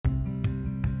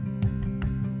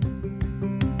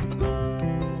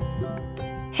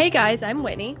Hey guys, I'm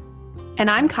Whitney. And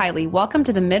I'm Kylie. Welcome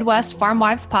to the Midwest Farm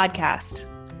Wives Podcast.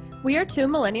 We are two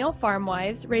millennial farm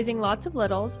wives raising lots of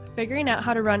littles, figuring out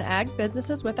how to run ag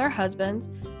businesses with our husbands,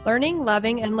 learning,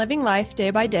 loving, and living life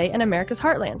day by day in America's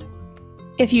heartland.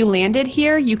 If you landed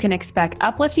here, you can expect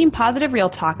uplifting, positive real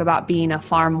talk about being a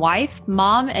farm wife,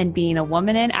 mom, and being a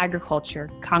woman in agriculture,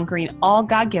 conquering all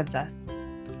God gives us.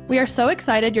 We are so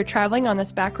excited you're traveling on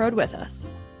this back road with us.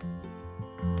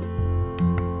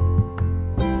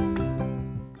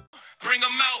 Bring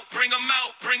 'em out, bring 'em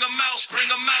out, bring 'em out, bring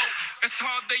 'em out. It's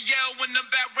hard to yell when the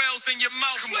barrel's in your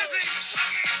mouth. Come on.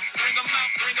 Bring 'em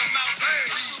out, bring 'em out. Hey.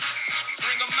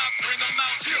 Bring 'em out, bring 'em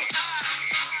out.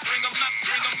 Bring 'em out,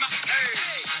 bring 'em out. Hey.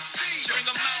 Bring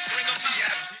 'em out, bring 'em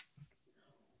out.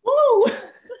 Woo!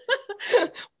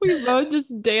 We both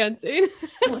just dancing.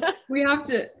 We have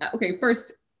to, okay,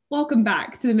 first, welcome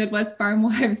back to the Midwest Farm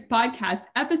Wives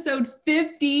Podcast, episode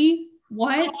 50.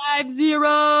 What? 50.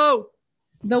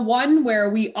 The one where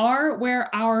we are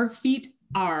where our feet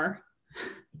are.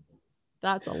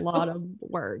 That's a lot of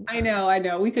words. I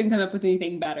know. We couldn't come up with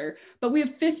anything better. But we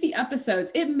have 50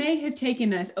 episodes. It may have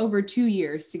taken us over 2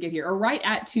 years to get here, or right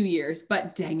at 2 years,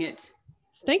 but dang it.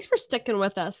 Thanks for sticking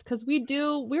with us, because we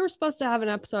were supposed to have an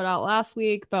episode out last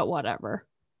week, but whatever.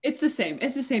 It's the same.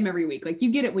 It's the same every week. Like,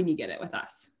 you get it when you get it with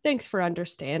us. Thanks for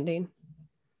understanding.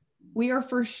 We are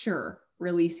for sure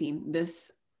releasing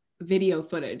this video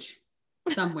footage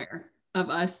somewhere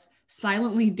of us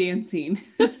silently dancing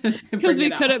because we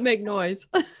couldn't make noise.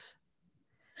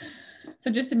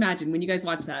 So just imagine when you guys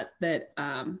watch that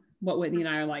what Whitney and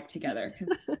I are like together,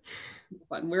 because it's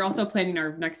fun. We're also planning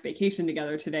our next vacation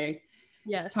together today.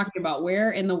 Yes. Talking about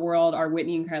where in the world are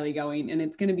Whitney and Kylie going, and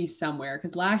it's going to be somewhere,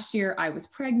 because last year I was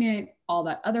pregnant, all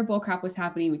that other bull crap was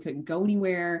happening, we couldn't go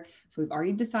anywhere. So we've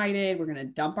already decided we're going to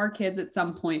dump our kids at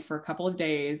some point for a couple of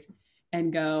days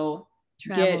and go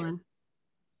traveling.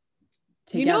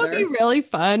 Together. You know what would be really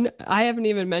fun? I haven't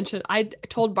even mentioned. I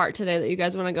told Bart today that you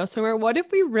guys want to go somewhere. What if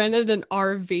we rented an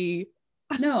RV?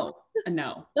 No.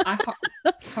 I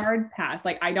hard pass.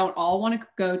 Like, I don't all want to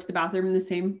go to the bathroom in the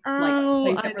same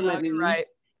place that we're living. Right.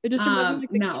 It just reminds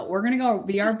me. No, we're gonna go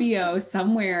VRBO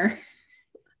somewhere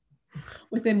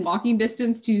within walking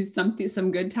distance to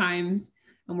some good times,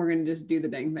 and we're gonna just do the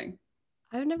dang thing.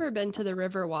 I've never been to the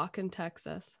Riverwalk in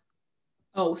Texas.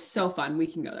 Oh, so fun. We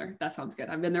can go there. That sounds good.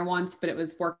 I've been there once, but it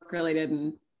was work related,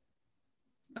 and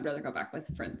I'd rather go back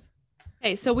with friends.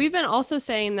 Hey, so we've been also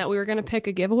saying that we were going to pick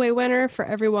a giveaway winner for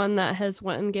everyone that has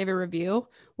went and gave a review.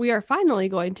 We are finally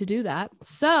going to do that.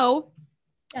 So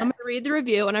yes. I'm going to read the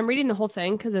review, and I'm reading the whole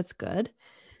thing because it's good.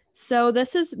 So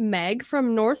this is Meg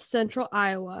from North Central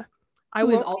Iowa. Who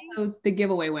is also the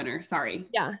giveaway winner. Sorry.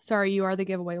 Yeah. Sorry. You are the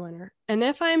giveaway winner. And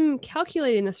if I'm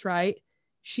calculating this right,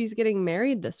 she's getting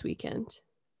married this weekend.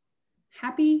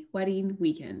 Happy wedding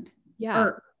weekend.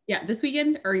 Yeah. This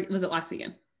weekend, or was it last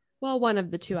weekend? Well, one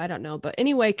of the two. I don't know. But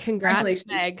anyway, congrats,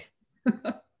 Meg.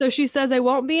 So she says, I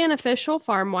won't be an official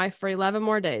farm wife for 11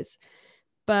 more days,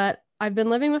 but I've been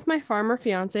living with my farmer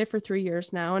fiance for 3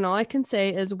 years now. And all I can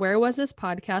say is, where was this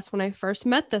podcast when I first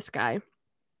met this guy?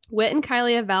 Whit and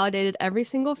Kylie have validated every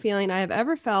single feeling I have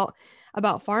ever felt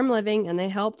about farm living, and they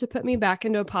help to put me back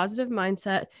into a positive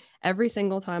mindset every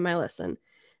single time I listen.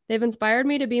 They've inspired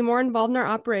me to be more involved in our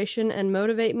operation and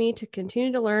motivate me to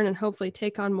continue to learn and hopefully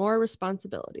take on more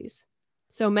responsibilities.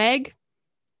 So Meg,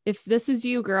 if this is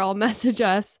you, girl, message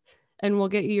us and we'll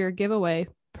get you your giveaway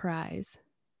prize.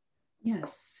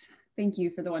 Yes. Thank you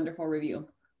for the wonderful review.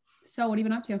 So what have you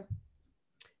been up to?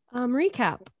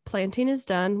 Recap. Planting is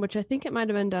done, which I think it might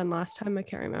have been done last time. I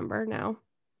can't remember now.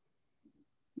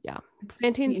 Yeah.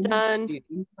 Planting's done.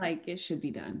 Like, it should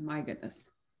be done. My goodness.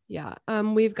 Yeah.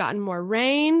 We've gotten more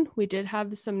rain. We did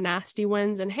have some nasty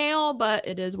winds and hail, but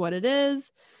it is what it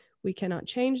is. We cannot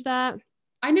change that.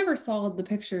 I never saw the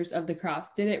pictures of the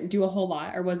crops. Did it do a whole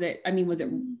lot, or was it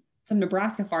some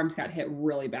Nebraska farms got hit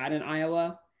really bad in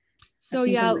Iowa? So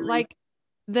yeah, like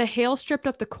the hail stripped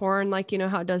up the corn, like, you know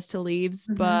how it does to leaves,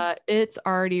 but it's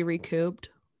already recouped.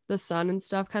 The sun and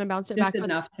stuff kind of bounced it back. Just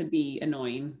enough to be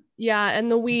annoying. Yeah.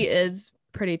 And the wheat is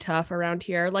pretty tough around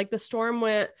here. Like, the storm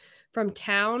went from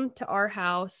town to our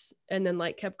house and then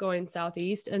like kept going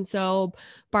southeast. And so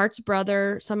Bart's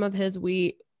brother, some of his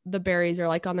wheat, the berries are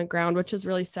like on the ground, which is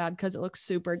really sad because it looks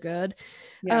super good.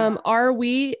 Yeah. Our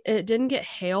wheat, it didn't get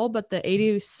hail, but the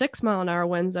 86-mile-an-hour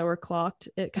winds that were clocked,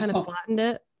 it kind of flattened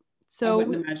it. So I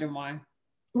wouldn't imagine why.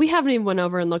 We haven't even went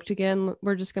over and looked again.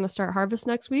 We're just going to start harvest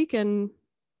next week, and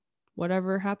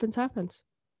whatever happens, happens.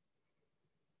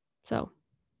 So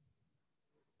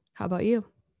how about you?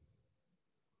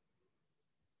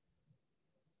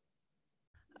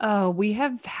 Oh, we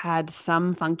have had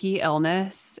some funky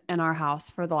illness in our house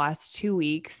for the last 2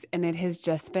 weeks, and it has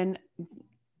just been,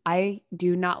 I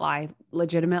do not lie,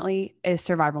 legitimately is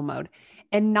survival mode.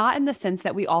 And not in the sense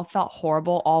that we all felt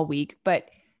horrible all week, but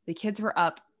the kids were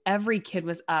up. Every kid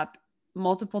was up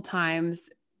multiple times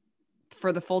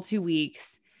for the full 2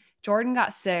 weeks. Jordan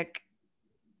got sick.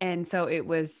 And so it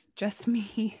was just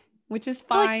me, which is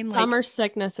fine. Like summer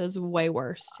sickness is way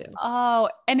worse too. Oh,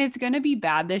 and it's going to be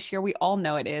bad this year. We all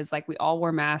know it is. Like we all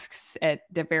wore masks at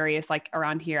the various, like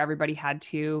around here, everybody had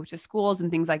to schools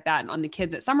and things like that. And on the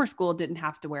kids at summer school didn't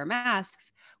have to wear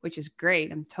masks, which is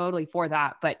great. I'm totally for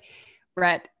that. But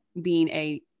Brett being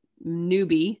a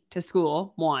newbie to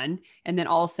school, one, and then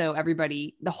also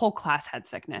everybody, the whole class had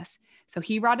sickness. So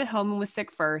he brought it home and was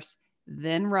sick first,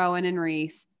 then Rowan and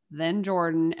Reese, then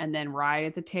Jordan, and then right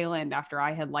at the tail end after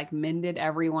I had like mended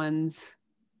everyone's,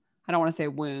 I don't want to say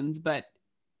wounds, but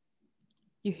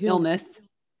illness.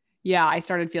 Yeah, I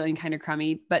started feeling kind of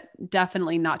crummy, but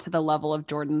definitely not to the level of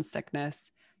Jordan's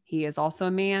sickness. He is also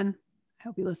a man. I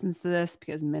hope he listens to this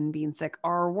because men being sick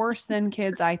are worse than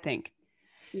kids, I think.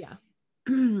 Yeah.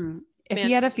 If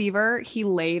he had a fever, he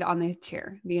laid on the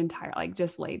chair the entire, like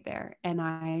just laid there. And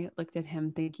I looked at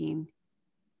him thinking,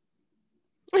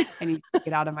 I need to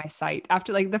get out of my sight.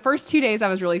 After like the first 2 days, I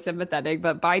was really sympathetic,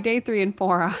 but by day 3 and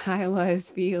 4, I was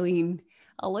feeling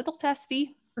a little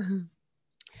testy.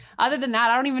 Other than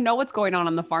that, I don't even know what's going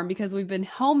on the farm because we've been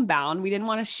homebound. We didn't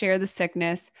want to share the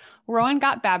sickness. Rowan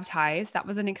got baptized. That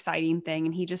was an exciting thing.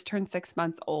 And he just turned 6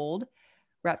 months old.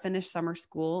 Rhett finished summer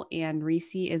school, and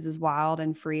Reese is as wild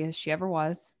and free as she ever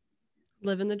was.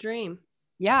 Living the dream.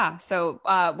 Yeah. So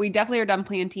we definitely are done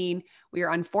planting. We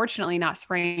are unfortunately not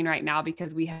spraying right now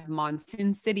because we have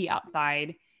Monsoon City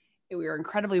outside. We were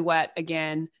incredibly wet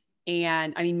again.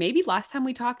 And I mean, maybe last time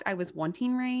we talked, I was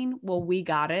wanting rain. Well, we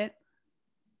got it.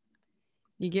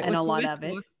 You get and a lot of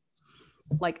it,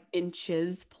 like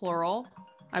inches, plural.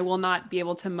 I will not be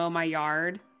able to mow my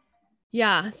yard.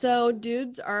 Yeah. So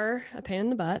dudes are a pain in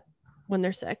the butt when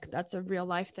they're sick. That's a real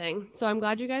life thing. So I'm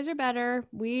glad you guys are better.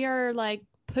 We are like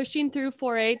pushing through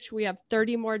 4-H. We have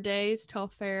 30 more days till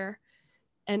fair.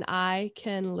 And I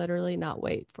can literally not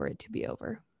wait for it to be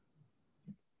over.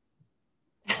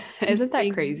 Isn't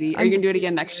that crazy? Are you going to do it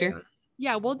again next year?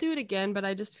 Yeah, we'll do it again. But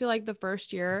I just feel like the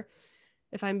first year,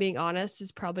 if I'm being honest,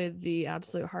 is probably the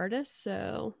absolute hardest.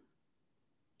 So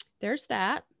there's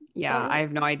that. Yeah, I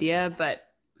have no idea, but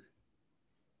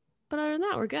other than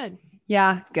that, we're good.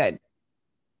 Yeah, good.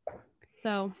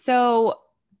 So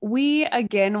we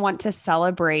again want to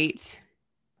celebrate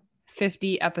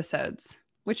 50 episodes,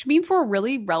 which means we're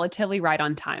really relatively right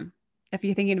on time. If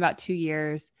you're thinking about 2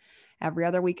 years, every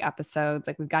other week episodes,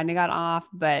 like we've kind of got off,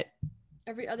 but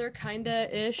every other kind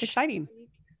of ish. Exciting.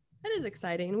 That is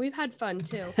exciting. We've had fun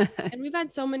too. And we've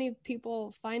had so many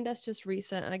people find us just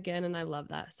recent again. And I love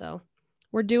that. So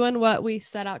we're doing what we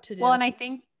set out to do. Well, and I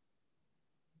think,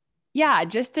 yeah,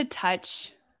 just to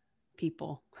touch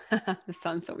people. This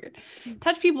sounds so weird.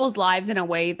 Touch people's lives in a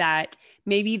way that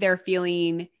maybe they're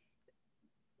feeling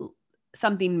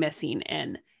something missing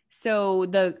in. So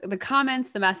the comments,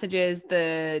 the messages,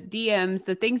 the DMs,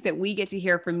 the things that we get to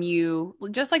hear from you,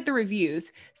 just like the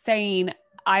reviews saying,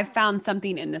 I've found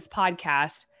something in this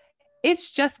podcast. It's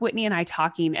just Whitney and I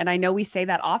talking. And I know we say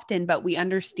that often, but we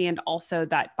understand also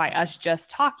that by us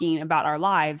just talking about our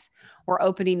lives, we're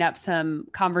opening up some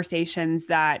conversations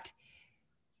that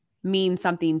mean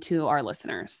something to our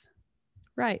listeners.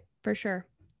 Right. For sure.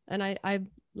 And I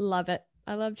love it.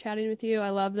 I love chatting with you. I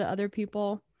love that other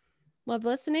people love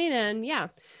listening. And yeah.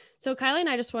 So Kylie and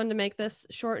I just wanted to make this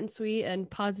short and sweet and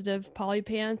positive poly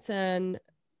pants and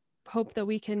hope that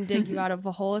we can dig you out of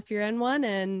a hole if you're in one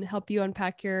and help you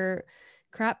unpack your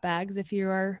crap bags if you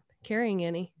are carrying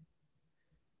any.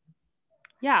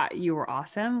 Yeah, you were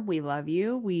awesome. We love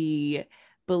you. We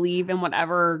believe in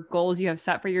whatever goals you have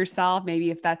set for yourself. Maybe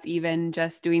if that's even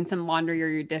just doing some laundry or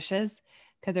your dishes,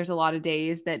 because there's a lot of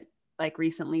days that, like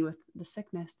recently with the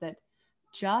sickness, that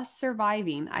just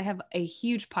surviving. I have a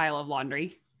huge pile of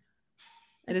laundry.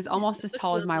 It is almost as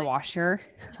tall as my washer.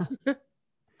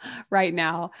 Right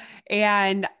now.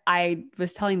 And I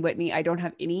was telling Whitney, I don't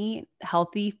have any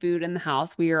healthy food in the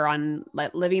house. We are on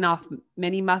living off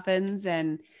mini muffins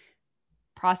and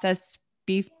processed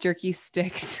beef jerky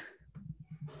sticks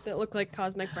that look like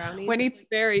cosmic brownies. Whitney,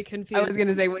 very confused. I was going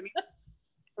to say,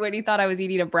 Whitney thought I was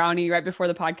eating a brownie right before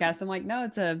the podcast. I'm like, no,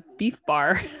 it's a beef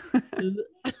bar.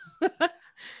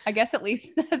 I guess at least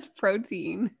that's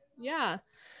protein. Yeah.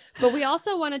 But we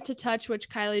also wanted to touch, which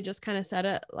Kylie just kind of said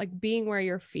it, like being where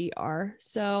your feet are.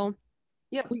 So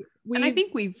yeah, and I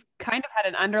think we've kind of had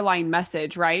an underlying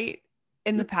message, right?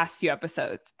 in the past few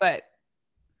episodes, but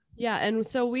yeah. And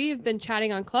so we've been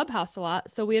chatting on Clubhouse a lot.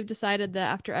 So we have decided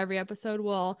that after every episode,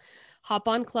 we'll hop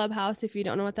on Clubhouse. If you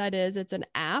don't know what that is, it's an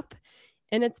app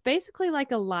and it's basically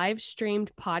like a live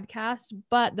streamed podcast.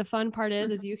 But the fun part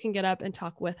is you can get up and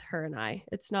talk with her and I.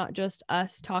 It's not just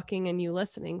us talking and you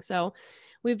listening. So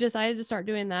we've decided to start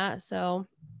doing that. So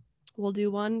we'll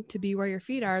do one to be where your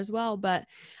feet are as well. But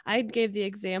I gave the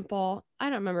example, I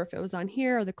don't remember if it was on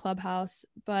here or the Clubhouse,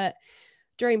 but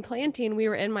during planting, we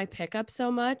were in my pickup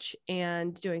so much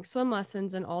and doing swim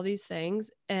lessons and all these things.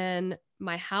 And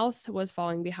my house was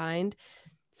falling behind.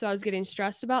 So I was getting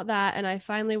stressed about that. And I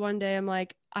finally one day, I'm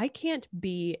like, I can't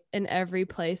be in every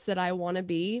place that I want to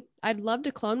be. I'd love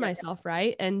to clone myself,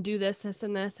 right? And do this,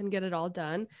 and this, and get it all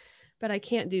done. But I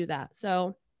can't do that.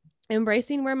 So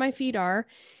embracing where my feet are.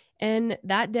 And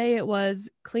that day it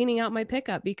was cleaning out my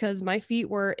pickup because my feet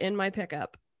were in my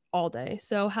pickup all day.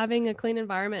 So having a clean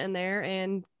environment in there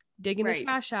and digging the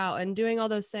trash out and doing all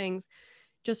those things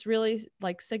just really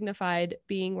like signified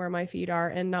being where my feet are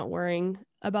and not worrying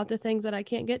about the things that I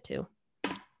can't get to.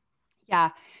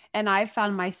 Yeah. And I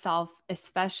found myself,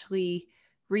 especially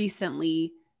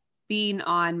recently, being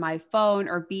on my phone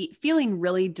or feeling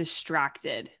really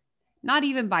distracted, not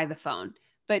even by the phone,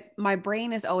 but my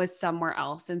brain is always somewhere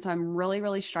else. And so I'm really,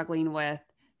 really struggling with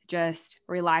just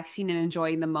relaxing and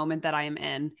enjoying the moment that I am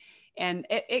in. And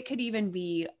it could even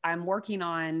be, I'm working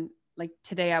on, like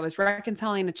today I was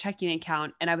reconciling a checking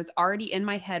account and I was already in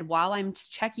my head while I'm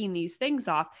checking these things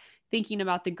off, thinking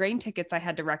about the grain tickets I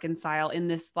had to reconcile in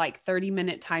this like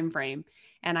 30-minute time frame.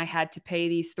 And I had to pay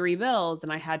these 3 bills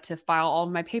and I had to file all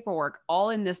of my paperwork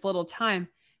all in this little time.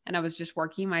 And I was just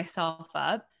working myself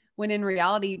up when in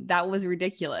reality, that was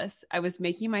ridiculous. I was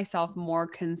making myself more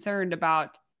concerned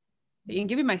about and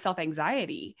giving myself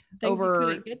anxiety things over you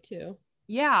couldn't get to.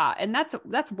 Yeah. And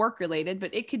that's work related,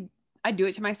 but I do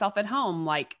it to myself at home.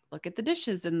 Like look at the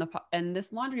dishes in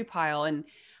this laundry pile. And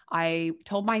I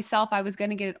told myself I was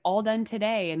going to get it all done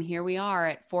today. And here we are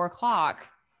at 4:00,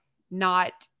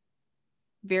 not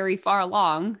very far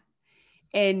along.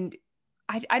 And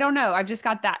I don't know. I've just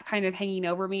got that kind of hanging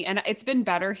over me and it's been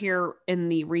better here in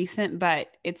the recent, but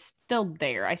it's still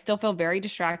there. I still feel very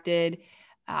distracted.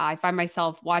 I find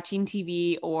myself watching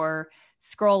TV or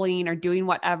scrolling or doing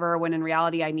whatever when in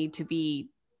reality I need to be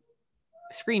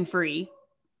screen free.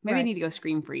 Maybe I need to go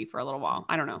screen free for a little while.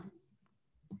 I don't know.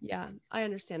 Yeah, I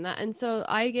understand that. And so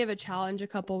I gave a challenge a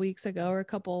couple weeks ago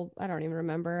I don't even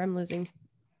remember. I'm losing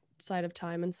sight of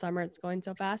time in summer. It's going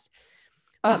so fast.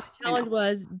 The challenge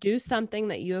was do something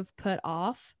that you have put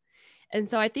off. And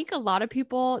so I think a lot of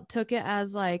people took it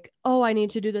as like, oh, I need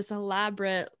to do this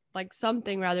elaborate, like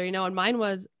something rather, and mine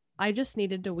was, I just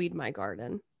needed to weed my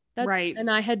garden. That's right. And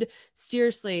I had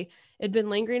seriously, it'd been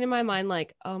lingering in my mind,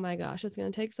 like, oh my gosh, it's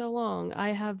going to take so long.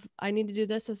 I need to do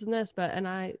this, and this,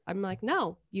 I'm like,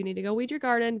 no, you need to go weed your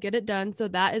garden, get it done. So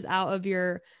that is out of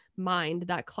your mind,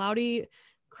 that cloudy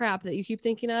crap that you keep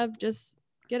thinking of, just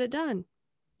get it done.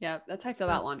 Yeah, that's how I feel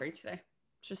about laundry today.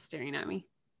 It's just staring at me.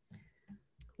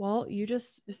 Well, you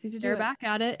just need to stare back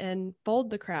at it and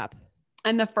fold the crap.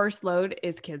 And the first load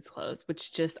is kids' clothes,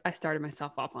 which I started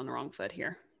myself off on the wrong foot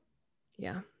here.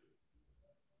 Yeah.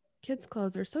 Kids'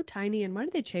 clothes are so tiny, and why do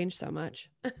they change so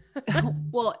much?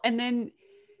 Well, and then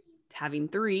having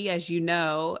 3, as you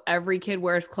know, every kid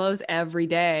wears clothes every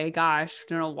day. Gosh, I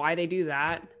don't know why they do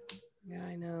that. Yeah,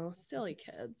 I know. Silly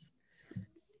kids.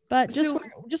 But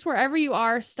just wherever you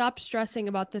are, stop stressing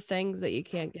about the things that you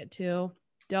can't get to.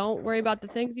 Don't worry about the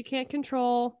things you can't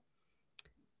control.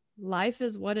 Life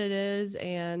is what it is,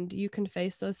 and you can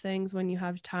face those things when you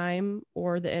have time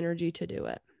or the energy to do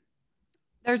it.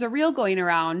 There's a reel going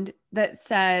around that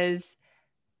says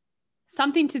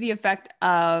something to the effect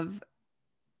of,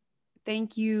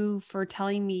 thank you for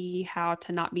telling me how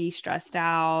to not be stressed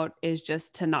out is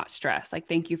just to not stress. Like,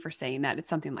 thank you for saying that. It's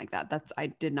something like that. I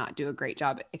did not do a great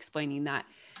job explaining that.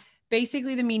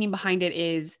 Basically, the meaning behind it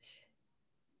is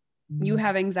you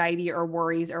have anxiety or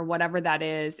worries or whatever that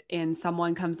is, and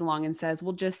someone comes along and says,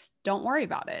 well, just don't worry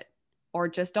about it, or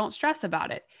just don't stress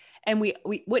about it. And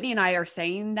Whitney and I are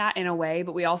saying that in a way,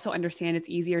 but we also understand it's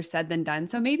easier said than done.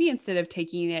 So maybe instead of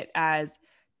taking it as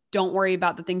don't worry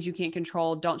about the things you can't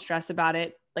control, don't stress about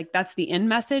it, like that's the end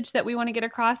message that we want to get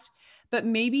across, but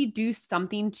maybe do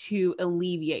something to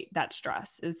alleviate that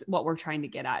stress is what we're trying to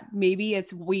get at. Maybe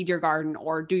it's weed your garden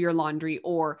or do your laundry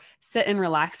or sit and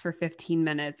relax for 15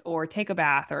 minutes or take a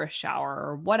bath or a shower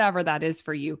or whatever that is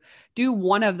for you. Do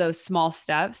one of those small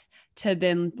steps to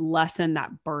then lessen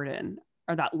that burden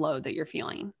or that load that you're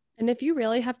feeling. And if you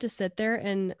really have to sit there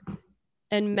and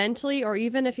mentally, or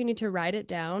even if you need to write it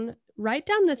down, write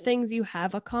down the things you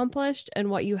have accomplished and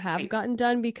what you have gotten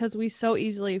done, because we so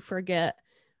easily forget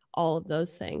all of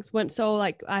those things. So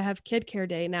like I have kid care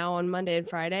day now on Monday and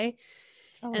Friday.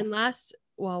 And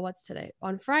what's today?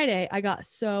 On Friday, I got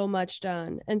so much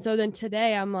done. And so then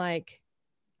today I'm like,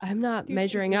 I'm not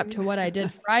measuring up to what I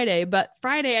did Friday, but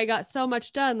Friday I got so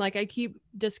much done. Like I keep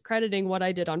discrediting what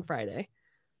I did on Friday.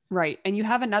 Right. And you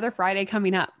have another Friday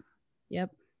coming up.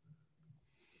 Yep.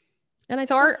 And I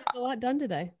still got a lot done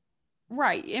today.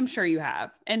 Right. I'm sure you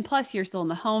have. And plus you're still in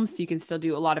the home, so you can still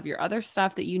do a lot of your other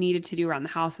stuff that you needed to do around the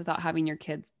house without having your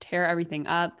kids tear everything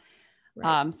up.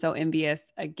 Right. So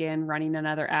envious, again, running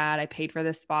another ad. I paid for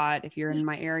this spot. If you're in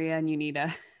my area and you need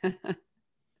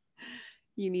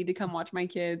to come watch my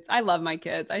kids. I love my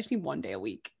kids. I just need one day a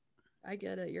week. I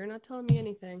get it. You're not telling me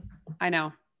anything. I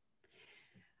know.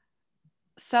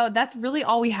 So that's really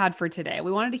all we had for today.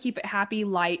 We wanted to keep it happy,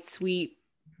 light, sweet.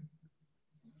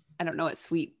 I don't know what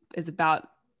sweet is about,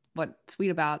 what sweet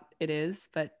about it is,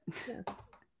 but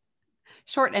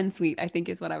short and sweet, I think,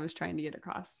 is what I was trying to get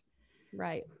across.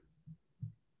 Right.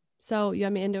 So you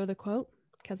want me to end it with a quote?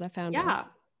 Because I found it.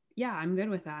 Yeah, I'm good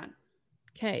with that.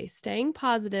 Okay. Staying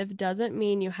positive doesn't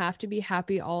mean you have to be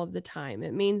happy all of the time.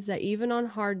 It means that even on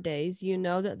hard days, you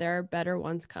know that there are better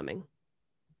ones coming.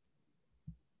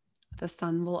 The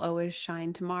sun will always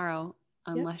shine tomorrow,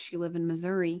 unless you live in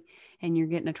Missouri and you're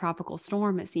getting a tropical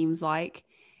storm, it seems like,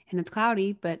 and it's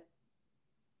cloudy, but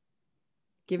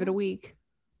give it a week.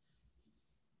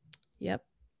 Yep.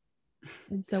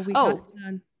 And so we got it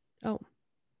done.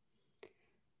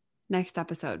 Next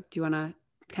episode, do you want to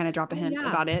kind of drop a hint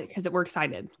about it? Because we're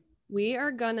excited. We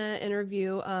are going to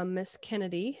interview Miss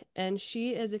Kennedy, and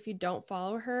she is, if you don't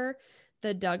follow her,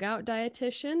 the Dugout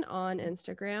Dietitian on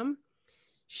Instagram.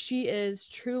 She is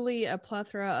truly a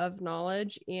plethora of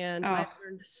knowledge, and I've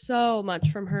learned so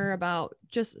much from her about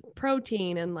just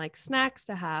protein and like snacks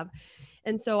to have.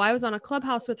 And so I was on a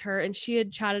Clubhouse with her, and she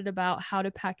had chatted about how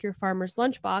to pack your farmer's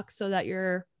lunchbox so that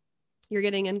you're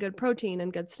getting in good protein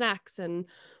and good snacks and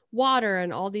water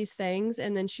and all these things.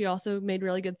 And then she also made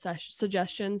really good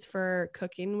suggestions for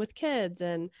cooking with kids.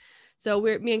 And so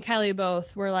me and Kylie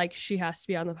both were like, she has to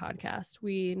be on the podcast.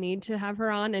 We need to have her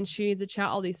on, and she needs to chat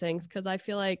all these things. Cause I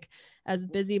feel like as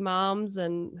busy moms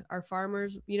and our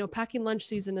farmers, packing lunch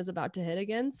season is about to hit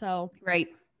again. So we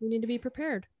need to be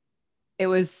prepared.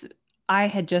 I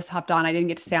had just hopped on. I didn't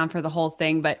get to stay on for the whole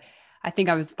thing, but I think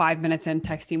I was 5 minutes in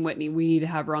texting Whitney, we need to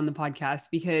have her on the podcast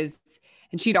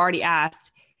and she'd already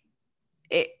asked.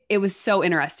 It was so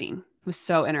interesting. It was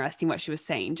so interesting what she was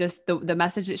saying, just the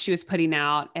message that she was putting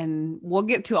out. And we'll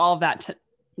get to all of that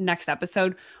next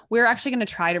episode. We're actually going to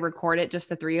try to record it, just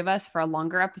the three of us, for a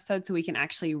longer episode so we can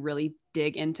actually really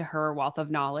dig into her wealth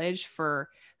of knowledge for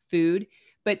food.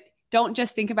 But don't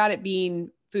just think about it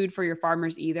being food for your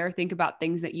farmers either. Think about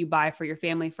things that you buy for your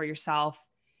family, for yourself,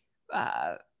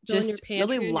 just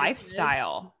really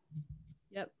lifestyle.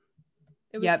 Yep.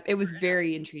 It was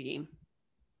very intriguing.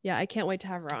 Yeah, I can't wait to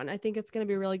have her on. I think it's going to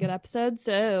be a really good episode.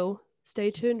 So stay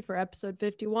tuned for episode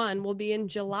 51. We'll be in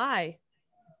July.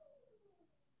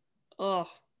 Oh,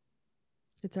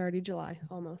 it's already July,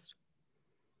 almost.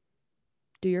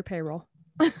 Do your payroll.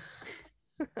 I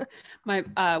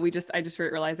just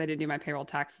realized I didn't do my payroll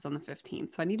taxes on the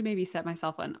 15th. So I need to maybe set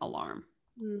myself an alarm.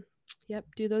 Yep.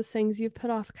 Do those things you've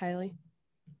put off, Kylie.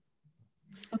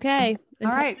 Okay. All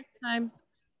right. Next time.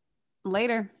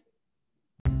 Later.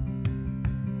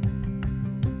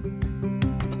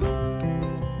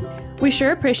 We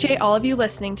sure appreciate all of you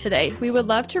listening today. We would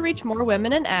love to reach more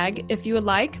women in ag. If you would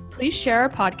like, please share our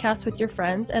podcast with your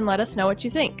friends and let us know what you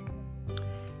think.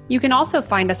 You can also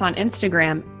find us on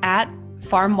Instagram at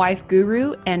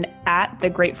FarmWifeGuru and at The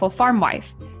Grateful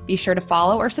Farmwife. Be sure to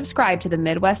follow or subscribe to the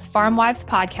Midwest Farm Wives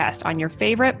podcast on your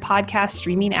favorite podcast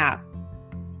streaming app.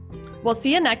 We'll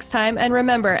see you next time. And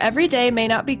remember, every day may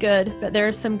not be good, but there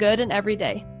is some good in every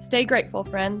day. Stay grateful,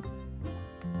 friends.